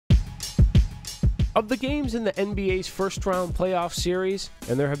Of the games in the NBA's first-round playoff series,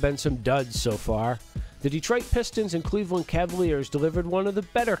 and there have been some duds so far, the Detroit Pistons and Cleveland Cavaliers delivered one of the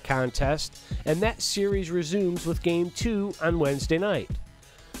better contests, and that series resumes with Game 2 on Wednesday night.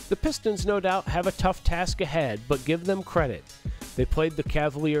 The Pistons no doubt have a tough task ahead, but give them credit. They played the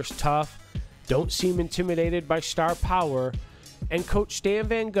Cavaliers tough, don't seem intimidated by star power, and Coach Stan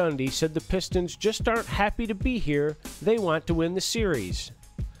Van Gundy said the Pistons just aren't happy to be here, they want to win the series.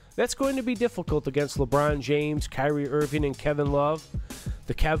 That's going to be difficult against LeBron James, Kyrie Irving, and Kevin Love.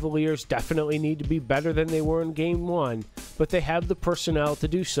 The Cavaliers definitely need to be better than they were in Game 1, but they have the personnel to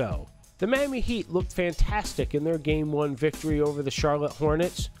do so. The Miami Heat looked fantastic in their Game 1 victory over the Charlotte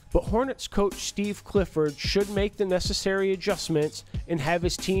Hornets, but Hornets coach Steve Clifford should make the necessary adjustments and have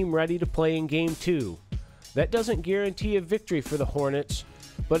his team ready to play in Game 2. That doesn't guarantee a victory for the Hornets,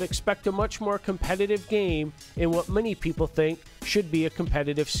 but expect a much more competitive game in what many people think should be a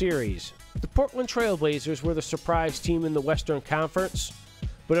competitive series. The Portland Trail Blazers were the surprise team in the Western Conference,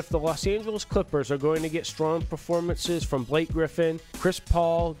 but if the Los Angeles Clippers are going to get strong performances from Blake Griffin, Chris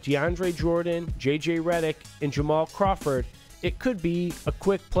Paul, DeAndre Jordan, J.J. Redick, and Jamal Crawford, it could be a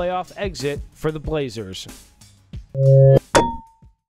quick playoff exit for the Blazers.